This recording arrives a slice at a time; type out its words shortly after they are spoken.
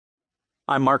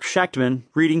I'm Mark Schechtman,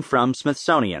 reading from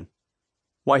Smithsonian.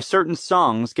 Why Certain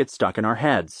Songs Get Stuck in Our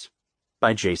Heads,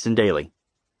 by Jason Daley.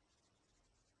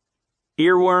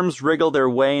 Earworms wriggle their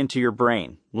way into your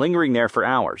brain, lingering there for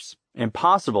hours,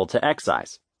 impossible to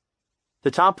excise.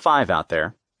 The top 5 out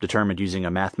there, determined using a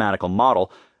mathematical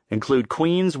model, include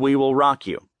Queen's We Will Rock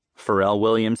You, Pharrell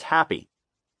Williams' Happy,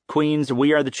 Queen's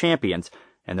We Are the Champions,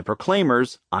 and the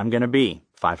Proclaimers' I'm Gonna Be,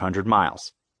 500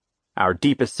 Miles. Our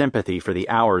deepest sympathy for the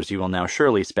hours you will now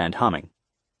surely spend humming.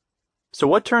 So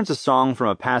what turns a song from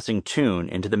a passing tune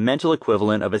into the mental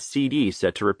equivalent of a CD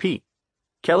set to repeat?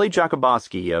 Kelly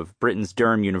Jakubowski of Britain's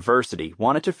Durham University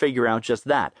wanted to figure out just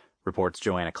that, reports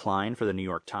Joanna Klein for the New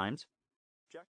York Times.